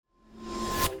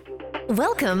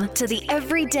Welcome to the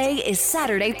Everyday is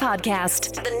Saturday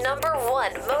podcast, the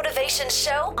 #1 motivation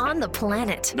show on the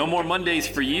planet. No more Mondays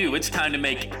for you. It's time to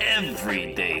make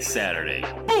every day Saturday.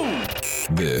 Boom!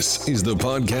 This is the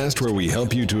podcast where we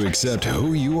help you to accept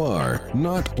who you are,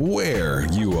 not where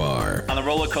you are. On the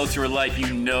roller coaster of life,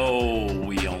 you know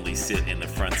we only sit in the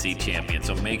front seat, champion.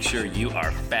 So make sure you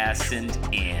are fastened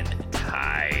in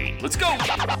tight. Let's go!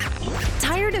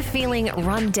 Tired of feeling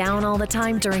run down all the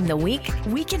time during the week?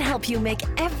 We can help you make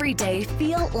every day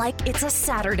feel like it's a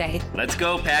Saturday. Let's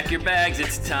go. Pack your bags.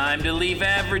 It's time to leave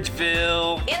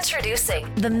Averageville.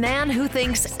 Introducing the man who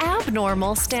thinks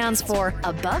abnormal stands for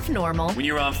above normal. When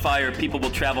you're on fire, people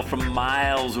will travel from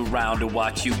miles around to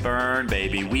watch you burn,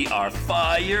 baby. We are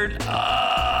fired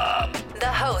up.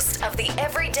 The host of the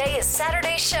Everyday is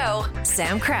Saturday show,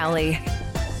 Sam Crowley.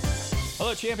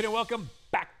 Hello, champion, and welcome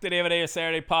back to the Everyday is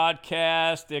Saturday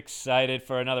podcast. Excited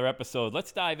for another episode.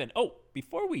 Let's dive in. Oh,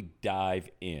 before we dive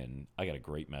in, I got a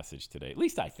great message today. At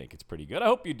least I think it's pretty good. I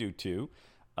hope you do too.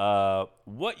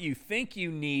 What you think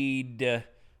you need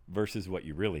versus what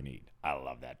you really need. I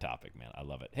love that topic, man. I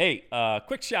love it. Hey,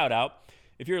 quick shout out.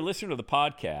 If you're a listener to the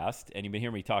podcast and you've been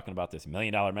hearing me talking about this $1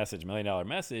 million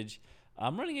message,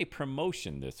 I'm running a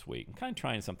promotion this week. I'm kind of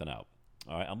trying something out.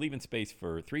 All right, I'm leaving space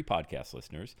for 3 podcast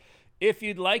listeners. If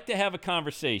you'd like to have a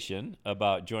conversation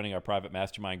about joining our private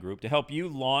mastermind group to help you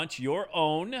launch your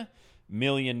own $1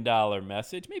 million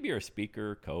message, maybe you're a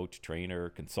speaker, coach, trainer,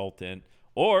 consultant,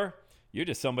 or you're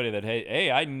just somebody that,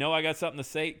 hey, I know I got something to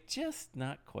say, just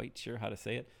not quite sure how to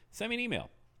say it, send me an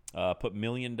email. Put $1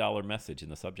 million message in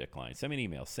the subject line. Send me an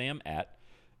email,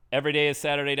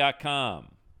 sam@everydayissaturday.com.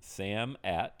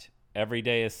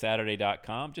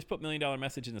 sam@everydayissaturday.com. Just put $1 million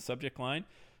message in the subject line.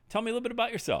 Tell me a little bit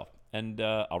about yourself, and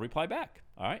I'll reply back.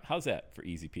 All right? How's that for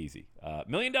easy peasy? $1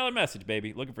 million message,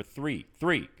 baby. Looking for 3.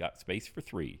 Got space for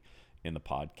 3 in the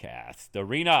podcast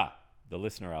arena, the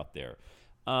listener out there.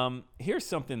 Here's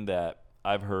something that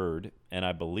I've heard, and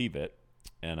I believe it,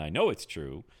 and I know it's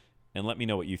true, and let me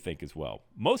know what you think as well.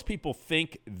 Most people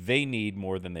think they need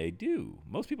more than they do.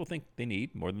 Most people think they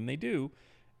need more than they do,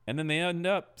 and then they end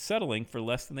up settling for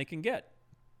less than they can get.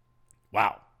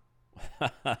 Wow.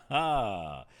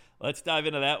 Let's dive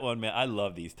into that one, man. I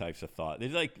love these types of thoughts. They're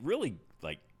like really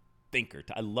like thinker.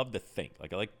 I love to think.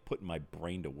 Like I like putting my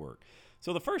brain to work.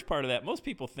 So the first part of that, most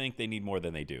people think they need more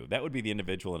than they do. That would be the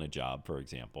individual in a job, for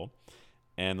example.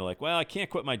 And they're like, well, I can't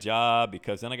quit my job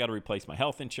because then I got to replace my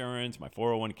health insurance. My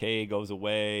 401k goes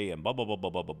away and blah, blah, blah, blah,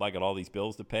 blah, blah. I got all these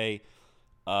bills to pay.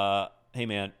 Hey,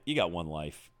 man, you got one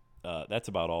life. That's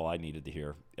about all I needed to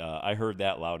hear. I heard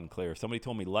that loud and clear. Somebody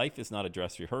told me life is not a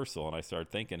dress rehearsal, and I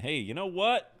started thinking, hey, you know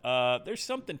what? There's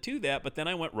something to that, but then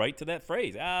I went right to that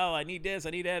phrase. Oh, I need this, I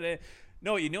need that.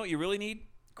 No, you know what you really need,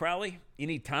 Crowley? You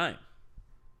need time.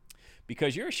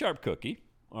 Because you're a sharp cookie,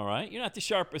 all right? You're not the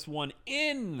sharpest one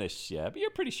in the shed, but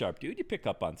you're a pretty sharp dude. You pick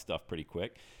up on stuff pretty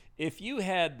quick. If you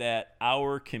had that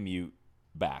hour commute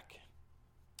back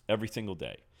every single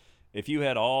day, if you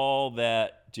had all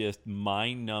that just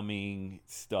mind-numbing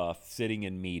stuff sitting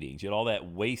in meetings, you had all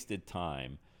that wasted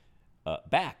time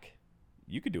back,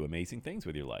 you could do amazing things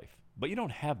with your life. But you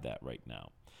don't have that right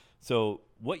now. So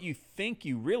what you think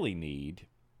you really need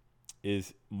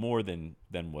is more than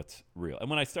what's real. And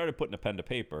when I started putting a pen to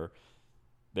paper,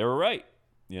 they were right.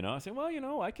 You know, I said, well, you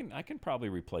know, I can probably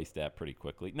replace that pretty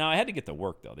quickly. Now, I had to get to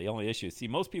work, though. The only issue is, see,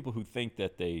 most people who think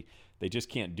that they just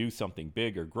can't do something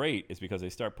big or great is because they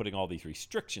start putting all these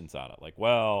restrictions on it. Like,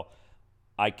 well,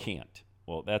 I can't.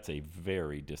 Well, that's a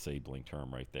very disabling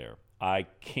term right there. I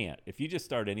can't. If you just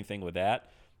start anything with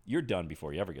that, you're done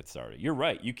before you ever get started. You're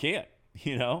right. You can't,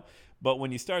 you know. But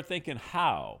when you start thinking,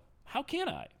 how can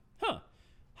I?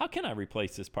 How can I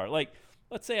replace this part? Like,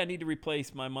 let's say I need to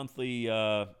replace my monthly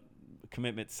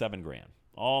commitment $7,000.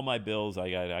 All my bills,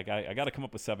 I got to come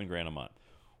up with $7,000 a month.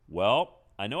 Well,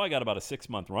 I know I got about a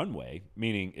 6-month runway,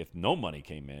 meaning if no money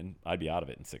came in, I'd be out of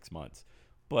it in 6 months.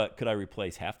 But could I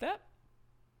replace half that?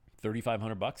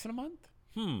 $3,500 in a month?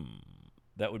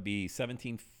 That would be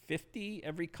 $1,750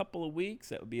 every couple of weeks.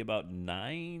 That would be about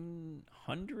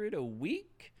 $900 a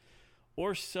week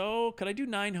or so. Could I do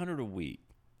 $900 a week?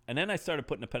 And then I started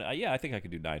putting a pen. Yeah, I think I could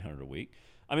do $900 a week.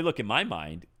 I mean, look, in my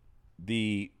mind,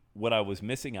 what I was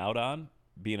missing out on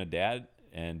being a dad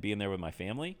and being there with my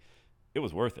family, it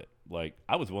was worth it. Like,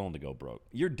 I was willing to go broke.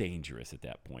 You're dangerous at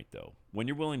that point, though. When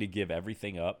you're willing to give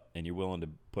everything up and you're willing to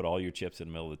put all your chips in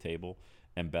the middle of the table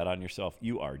and bet on yourself,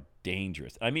 you are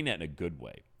dangerous. I mean that in a good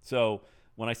way. So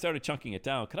when I started chunking it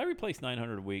down, could I replace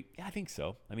 900 a week? Yeah, I think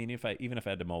so. I mean, even if I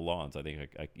had to mow lawns, I think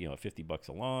 $50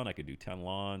 a lawn, I could do 10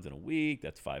 lawns in a week.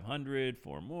 That's 500,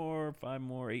 4 more, 5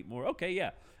 more, 8 more. Okay,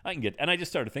 yeah, I can get. And I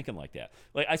just started thinking like that.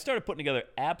 Like I started putting together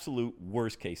absolute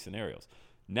worst case scenarios.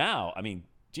 Now, I mean,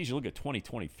 geez, you look at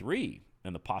 2023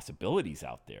 and the possibilities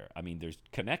out there. I mean, there's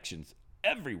connections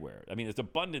everywhere. I mean, there's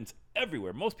abundance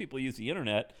everywhere. Most people use the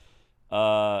internet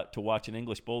to watch an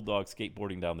English bulldog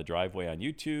skateboarding down the driveway on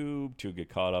YouTube, to get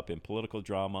caught up in political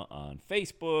drama on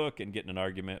Facebook and get in an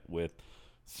argument with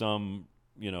some,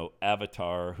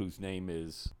 avatar whose name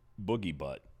is Boogie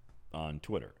Butt on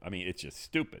Twitter. I mean, it's just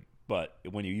stupid. But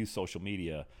when you use social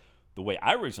media the way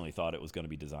I originally thought it was going to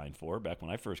be designed for, back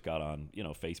when I first got on,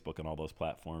 Facebook and all those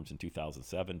platforms in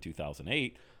 2007,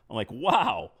 2008, I'm like,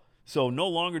 wow. So no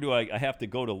longer do I have to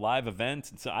go to live events.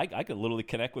 And so I could literally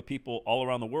connect with people all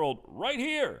around the world right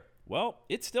here. Well,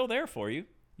 it's still there for you,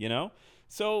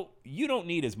 So you don't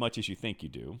need as much as you think you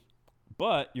do,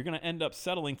 but you're going to end up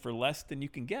settling for less than you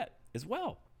can get as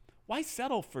well. Why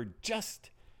settle for just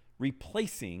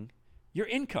replacing your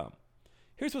income?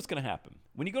 Here's what's going to happen.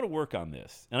 When you go to work on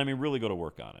this, and I mean really go to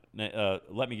work on it,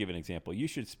 let me give you an example. You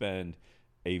should spend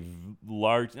a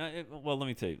large, well, let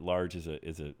me tell you, large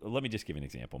let me just give you an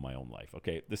example of my own life.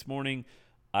 Okay. This morning,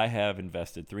 I have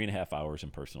invested 3.5 hours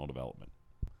in personal development.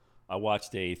 I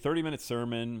watched a 30-minute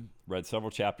sermon, read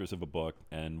several chapters of a book,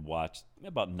 and watched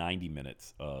about 90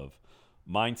 minutes of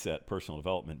mindset personal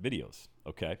development videos.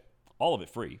 Okay. All of it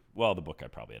free. Well, the book I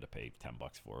probably had to pay $10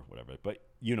 for, whatever, but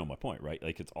you know my point, right?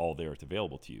 Like it's all there. It's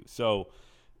available to you. So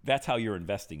that's how you're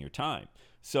investing your time.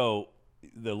 So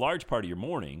the large part of your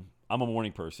morning, I'm a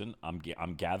morning person. I'm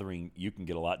gathering you can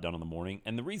get a lot done in the morning.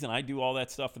 And the reason I do all that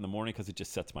stuff in the morning, because it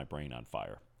just sets my brain on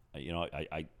fire.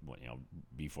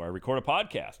 Before I record a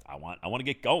podcast, I want to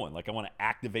get going. Like I want to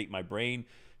activate my brain,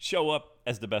 show up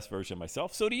as the best version of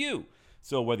myself. So do you.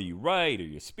 So whether you write or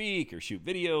you speak or shoot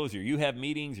videos or you have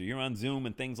meetings or you're on Zoom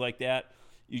and things like that,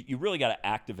 you really got to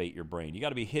activate your brain. You got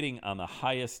to be hitting on the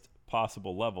highest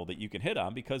possible level that you can hit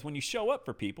on, because when you show up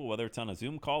for people, whether it's on a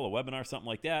Zoom call, a webinar, something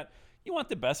like that, you want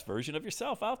the best version of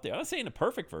yourself out there. I'm not saying a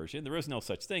perfect version. There is no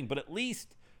such thing, but at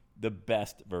least the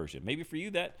best version. Maybe for you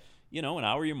that, an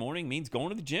hour of your morning means going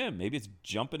to the gym. Maybe it's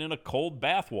jumping in a cold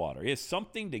bath water. It's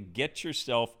something to get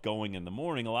yourself going in the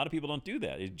morning. A lot of people don't do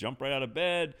that. They jump right out of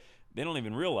bed. They don't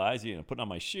even realize, putting on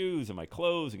my shoes and my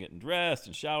clothes and getting dressed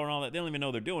and shower and all that. They don't even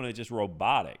know they're doing it. It's just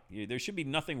robotic. There should be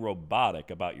nothing robotic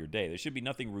about your day. There should be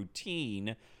nothing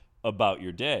routine about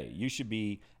your day. You should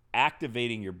be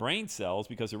activating your brain cells,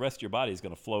 because the rest of your body is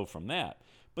going to flow from that.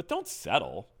 But don't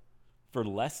settle for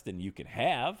less than you can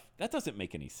have. That doesn't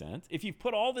make any sense. If you've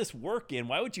put all this work in,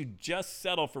 why would you just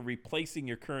settle for replacing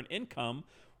your current income?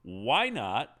 Why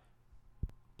not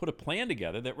put a plan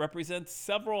together that represents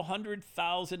several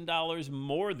 $100,000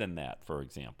 more than that, for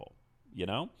example,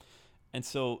 And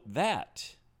so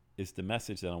that is the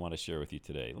message that I want to share with you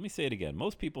today. Let me say it again.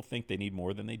 Most people think they need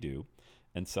more than they do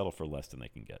and settle for less than they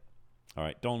can get. All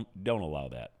right, don't allow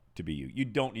that to be you. You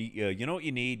don't. You know what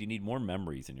you need? You need more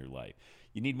memories in your life.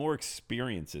 You need more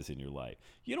experiences in your life.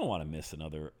 You don't want to miss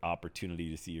another opportunity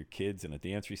to see your kids in a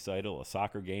dance recital, a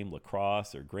soccer game,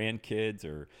 lacrosse, or grandkids,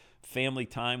 or family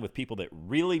time with people that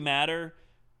really matter,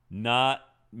 not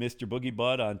Mr. Boogie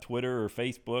Butt on Twitter or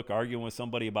Facebook arguing with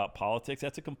somebody about politics.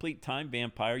 That's a complete time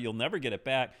vampire. You'll never get it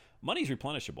back. Money's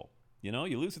replenishable. You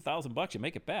lose $1,000, you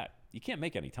make it back. You can't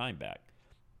make any time back.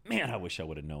 Man, I wish I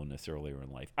would have known this earlier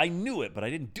in life. I knew it, but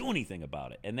I didn't do anything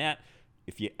about it. And that,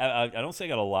 I don't say I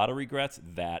got a lot of regrets.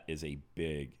 That is a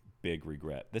big, big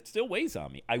regret that still weighs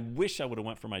on me. I wish I would have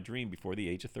went for my dream before the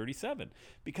age of 37,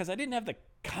 because I didn't have the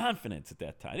confidence at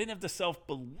that time. I didn't have the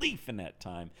self-belief in that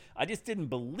time. I just didn't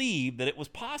believe that it was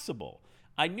possible.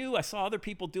 I knew I saw other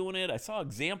people doing it. I saw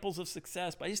examples of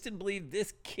success, but I just didn't believe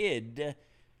this kid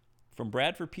from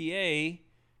Bradford, PA,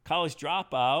 college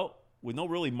dropout, with no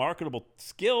really marketable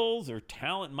skills or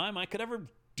talent in my mind, could ever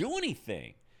do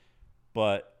anything.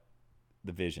 But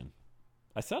the vision,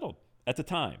 I settled at the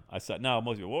time. I said, now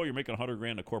most people, you're making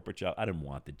 $100,000 a corporate job. I didn't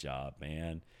want the job,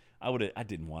 man. I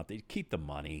didn't want to keep the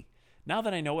money. Now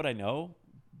that I know what I know,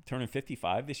 turning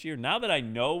 55 this year, now that I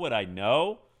know what I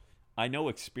know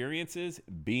experiences,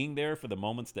 being there for the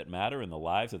moments that matter in the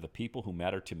lives of the people who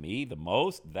matter to me the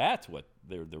most. That's what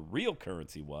the real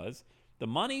currency was. The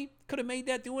money could have made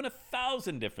that doing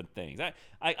 1,000 different things.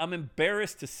 I'm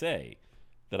embarrassed to say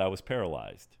that I was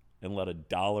paralyzed and let a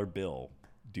dollar bill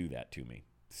do that to me.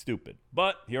 Stupid.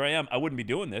 But here I am. I wouldn't be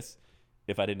doing this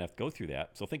if I didn't have to go through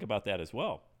that. So think about that as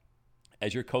well.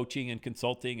 as you're coaching and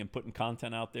consulting and putting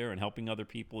content out there and helping other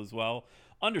people as well,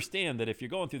 understand that if you're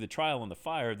going through the trial and the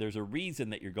fire, there's a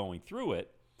reason that you're going through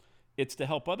it. It's to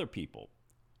help other people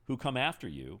who come after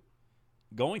you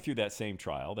going through that same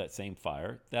trial, that same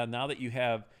fire. Now that you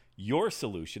have your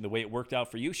solution, the way it worked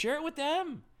out for you, share it with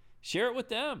them. Share it with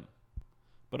them.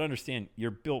 But understand,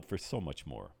 you're built for so much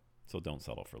more, so don't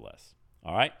settle for less.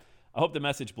 All right? I hope the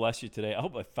message blessed you today. I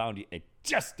hope I found you at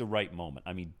just the right moment.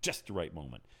 I mean, just the right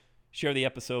moment. Share the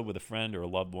episode with a friend or a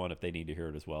loved one if they need to hear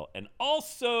it as well. And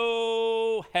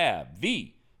also have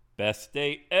the best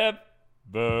day ever.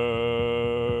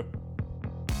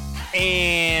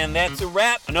 And that's a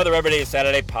wrap. Another Every Day is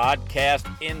Saturday podcast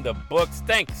in the books.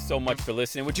 Thanks so much for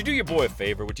listening. Would you do your boy a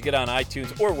favor? Would you get on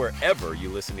iTunes or wherever you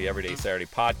listen to the Every Day is Saturday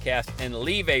podcast and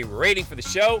leave a rating for the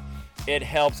show? It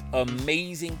helps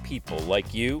amazing people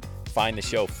like you find the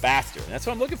show faster. And that's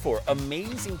what I'm looking for,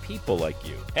 amazing people like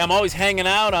you. Hey, I'm always hanging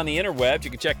out on the interwebs. You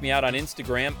can check me out on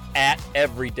Instagram at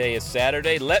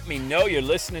EveryDayIsSaturday. Let me know you're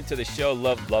listening to the show.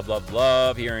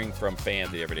 Love hearing from fans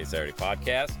of the Every Day Saturday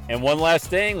podcast. And one last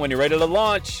thing, when you're ready to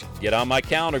launch, get on my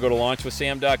calendar, go to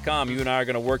launchwithsam.com. You and I are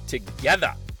going to work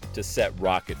together to set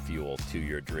rocket fuel to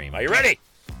your dream. Are you ready?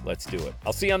 Let's do it.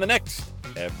 I'll see you on the next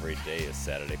Every Day is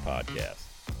Saturday podcast.